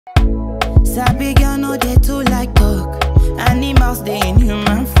Sabi girl no they too like talk. Animals they in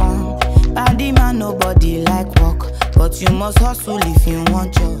human form. Body man nobody like walk, but you must hustle if you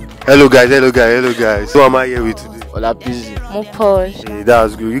want job. Hello guys. Who am I here with today? Hola, busy. More posh. Hey,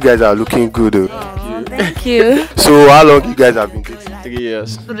 that's good. You guys are looking good though. Oh, thank you. So how long you guys have been dating? 3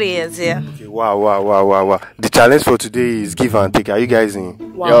 years. 3 years, yeah. Okay, wow. The challenge for today is give and take. Are you guys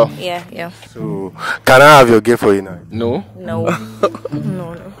in? Wow. Yeah. So can I have your girl for you now? No. No.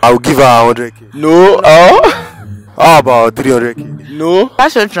 I'll give her 100k. No. How about 300k? No.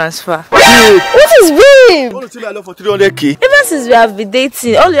 Cash or transfer? What is babe? You want to tell me I love for 300k? Ever since we have been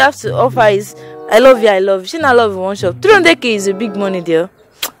dating, all you have to offer is I love you. She not love you one shop. 300k is a big money deal.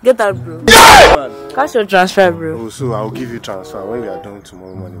 Get that, bro. Yeah! Cash or transfer, bro. Oh, so I'll give you transfer when we are done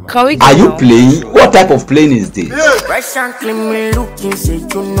tomorrow morning. Can we? Are you playing? What type of playing is this? Fresh and clean me looking, say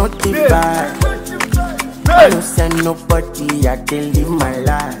you not the bad. I don't send nobody, I can live my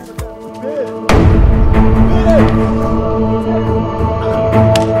life.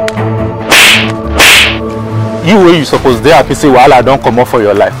 You way you suppose dey happy say wahala don comot for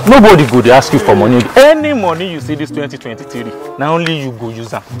your life. Nobody go dey ask you for money. Any money you see this 2023, na only you go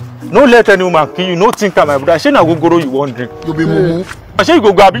use am. No let any woman kill you. No think am, my brother. Shey na gogoro you wan drink? You be mumu. Shey you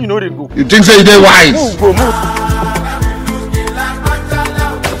go go abi you no dey go? You think say you dey wise? Move, bro, move.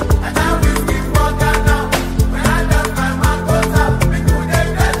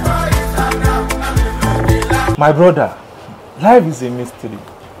 My brother, life is a mystery.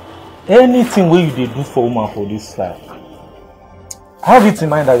 Anything wey you dey do for woman for this life, have it in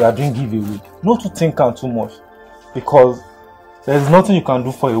mind that you are doing giveaway. Not to think am too much, because there is nothing you can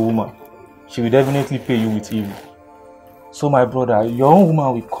do for a woman. She will definitely pay you with evil. So my brother, your own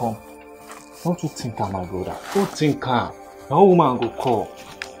woman will come. Not to think am, my brother. Don't think am. Your own woman go come.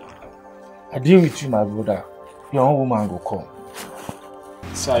 I deal with you, my brother. Your own woman go come.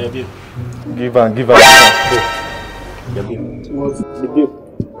 Sir, your babe. Give her. Your babe. What? The babe.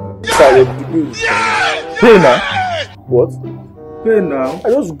 Sir, pay now. What? Pay now. I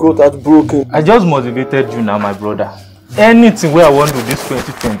just got that broken. I just motivated you now, my brother. Anything where I want to do this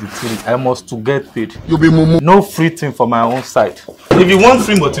 2023, I must to get paid. You be mumu. No free thing for my own side. If you want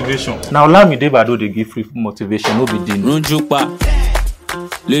free motivation, now allow me Bado they give free motivation. No be din. Runjupa,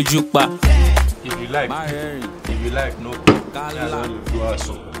 lejupa. If you like, no.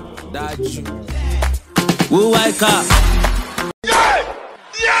 That you. Who wake up?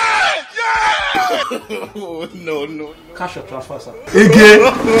 Oh, no. Cash or transfer, sir. Again.